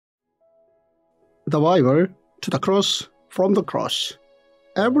The Bible to the cross, from the cross.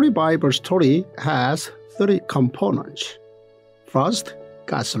 Every Bible story has three components. First,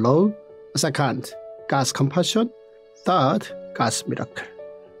 God's law. Second, God's compassion. Third, God's miracle.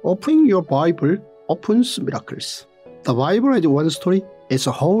 Opening your Bible opens miracles. The Bible as one story is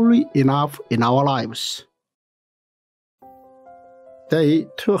wholly enough in our lives. Day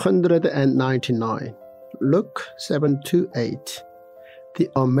 299, Luke 7-8. The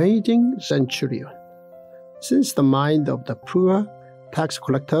amazing Centurion. Since the mind of the poor, tax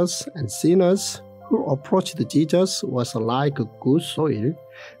collectors, and sinners who approached Jesus was like good soil,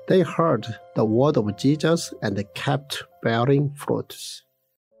 they heard the word of Jesus and kept bearing fruits.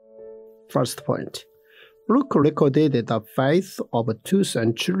 First point. Luke recorded the faith of two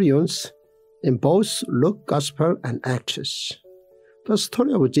centurions in both Luke's Gospel and Acts. The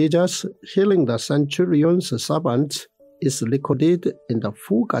story of Jesus healing the centurion's servant is recorded in the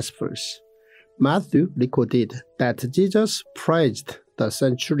four Gospels. Matthew recorded that Jesus praised the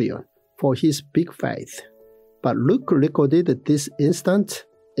centurion for his big faith, but Luke recorded this incident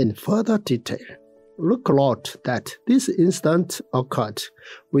in further detail. Luke wrote that this incident occurred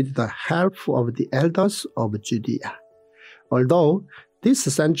with the help of the elders of Judea. Although this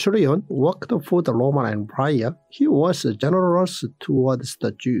centurion worked for the Roman Empire, he was generous towards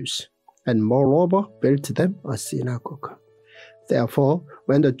the Jews, and moreover built them a synagogue. Therefore,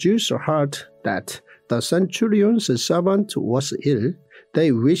 when the Jews heard that the centurion's servant was ill,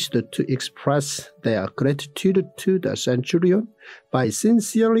 they wished to express their gratitude to the centurion by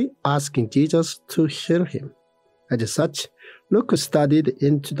sincerely asking Jesus to heal him. As such, Luke studied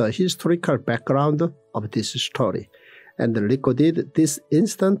into the historical background of this story and recorded this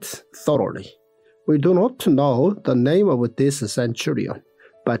incident thoroughly. We do not know the name of this centurion,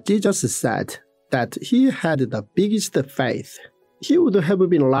 but Jesus said that he had the biggest faith. He would have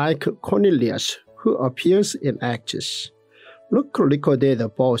been like Cornelius, who appears in Acts. Luke recorded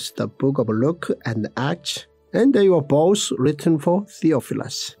both the book of Luke and Acts, and they were both written for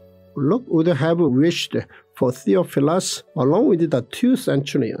Theophilus. Luke would have wished for Theophilus, along with the two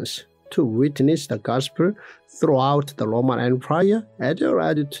centurions, to witness the gospel throughout the Roman Empire as well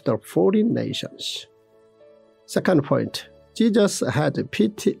as to the foreign nations. Second point, Jesus had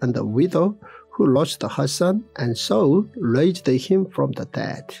pity on the widow who lost her son and so raised him from the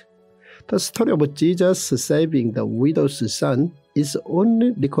dead. The story of Jesus saving the widow's son is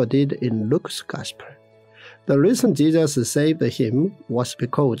only recorded in Luke's Gospel. The reason Jesus saved him was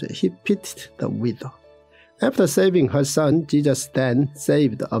because he pitied the widow. After saving her son, Jesus then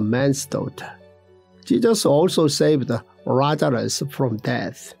saved a man's daughter. Jesus also saved Lazarus from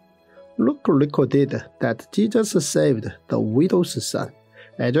death. Luke recorded that Jesus saved the widow's son,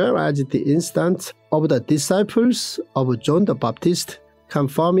 as well as the instance of the disciples of John the Baptist,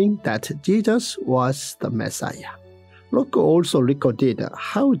 confirming that Jesus was the Messiah. Luke also recorded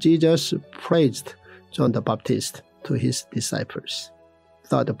how Jesus praised John the Baptist to his disciples.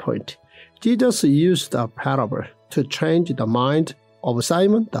 Third point, Jesus used a parable to change the mind of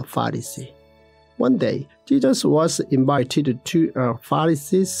Simon the Pharisee. One day, Jesus was invited to a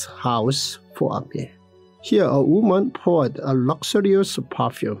Pharisee's house for a meal. Here, a woman poured a luxurious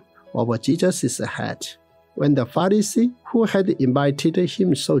perfume over Jesus' head. When the Pharisee who had invited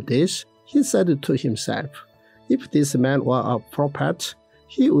him saw this, he said to himself, if this man were a prophet,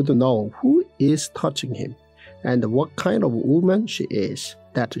 he would know who is touching him and what kind of woman she is,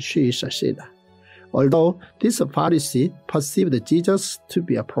 that she is a sinner. Although this Pharisee perceived Jesus to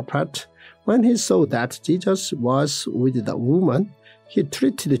be a prophet, when he saw that Jesus was with the woman, he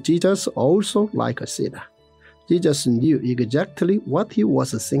treated Jesus also like a sinner. Jesus knew exactly what he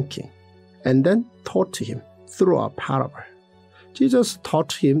was thinking, and then taught him through a parable. Jesus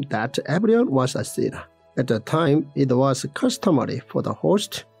taught him that everyone was a sinner. At the time, it was customary for the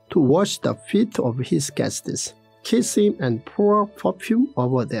host to wash the feet of his guests, kiss him, and pour perfume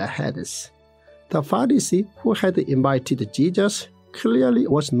over their heads. The Pharisee who had invited Jesus clearly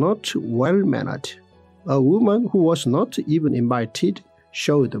was not well-mannered. A woman who was not even invited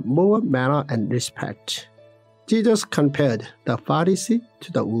showed more manner and respect. Jesus compared the Pharisee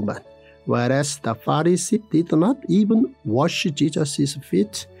to the woman. Whereas the Pharisee did not even wash Jesus'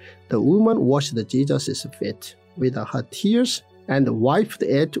 feet, the woman washed Jesus' feet with her tears and wiped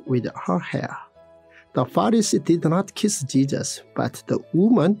it with her hair. The Pharisee did not kiss Jesus, but the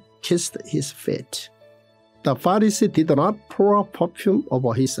woman kissed his feet. The Pharisee did not pour perfume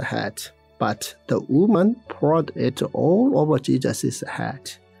over his head, but the woman poured it all over Jesus'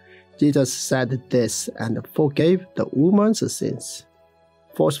 head. Jesus said this and forgave the woman's sins.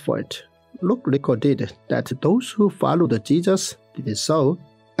 Fourth point, Luke recorded that those who followed Jesus did so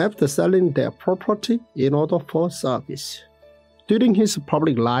after selling their property in order for service. During his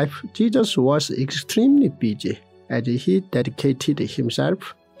public life, Jesus was extremely busy as he dedicated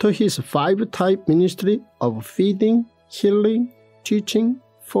himself to his five-type ministry of feeding, healing, teaching,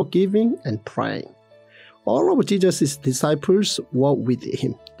 forgiving, and praying. All of Jesus' disciples were with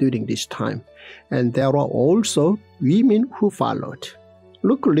him during this time, and there were also women who followed.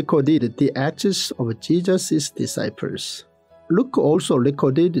 Luke recorded the acts of Jesus' disciples. Luke also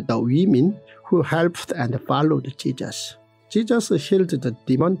recorded the women who helped and followed Jesus. Jesus healed the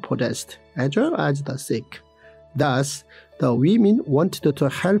demon-possessed as well as the sick. Thus, the women wanted to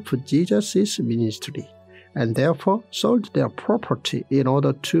help Jesus' ministry, and therefore sold their property in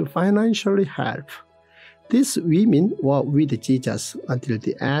order to financially help. These women were with Jesus until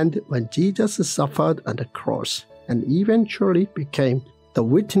the end when Jesus suffered on the cross and eventually became the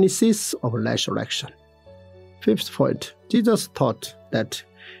witnesses of resurrection. Fifth point, Jesus taught that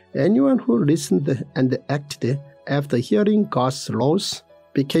anyone who listened and acted after hearing God's laws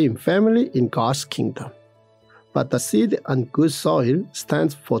became family in God's kingdom. But the seed on good soil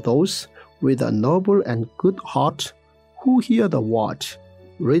stands for those with a noble and good heart who hear the word,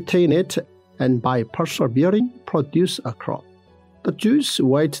 retain it, and by persevering produce a crop. The Jews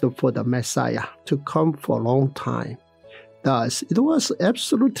waited for the Messiah to come for a long time. Thus, it was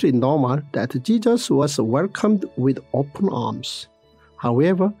absolutely normal that Jesus was welcomed with open arms.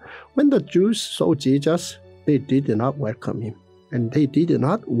 However, when the Jews saw Jesus, they did not welcome him, and they did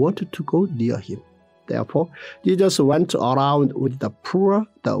not want to go near him. Therefore, Jesus went around with the poor,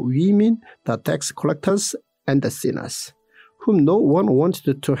 the women, the tax collectors, and the sinners, whom no one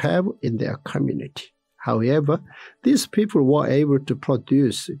wanted to have in their community. However, these people were able to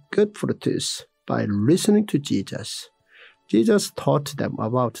produce good fruits by listening to Jesus. Jesus taught them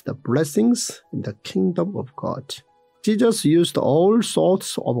about the blessings in the kingdom of God. Jesus used all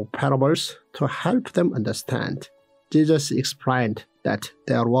sorts of parables to help them understand. Jesus explained that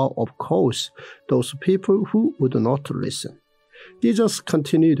there were, of course, those people who would not listen. Jesus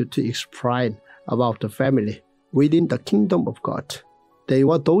continued to explain about the family within the kingdom of God. They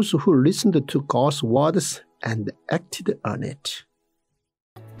were those who listened to God's words and acted on it.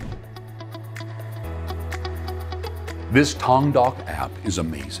 This Tongdok app is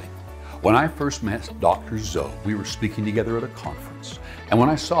amazing. When I first met Dr. Byoungho, we were speaking together at a conference. And when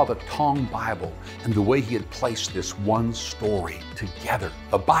I saw the Tong Bible and the way he had placed this one story together,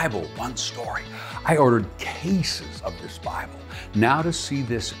 the Bible, one story, I ordered cases of this Bible. Now to see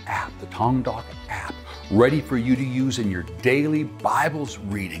this app, the Tongdok app, ready for you to use in your daily Bible's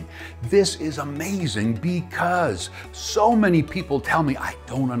reading. This is amazing because so many people tell me I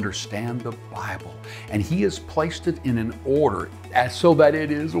don't understand the Bible. And he has placed it in an order so that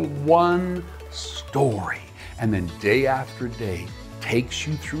it is one story. And then day after day, takes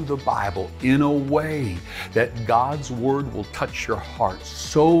you through the Bible in a way that God's Word will touch your heart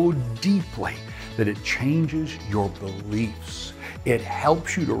so deeply that it changes your beliefs. It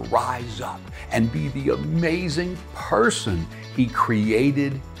helps you to rise up and be the amazing person He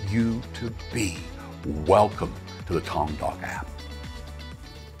created you to be. Welcome to the Tongdok app.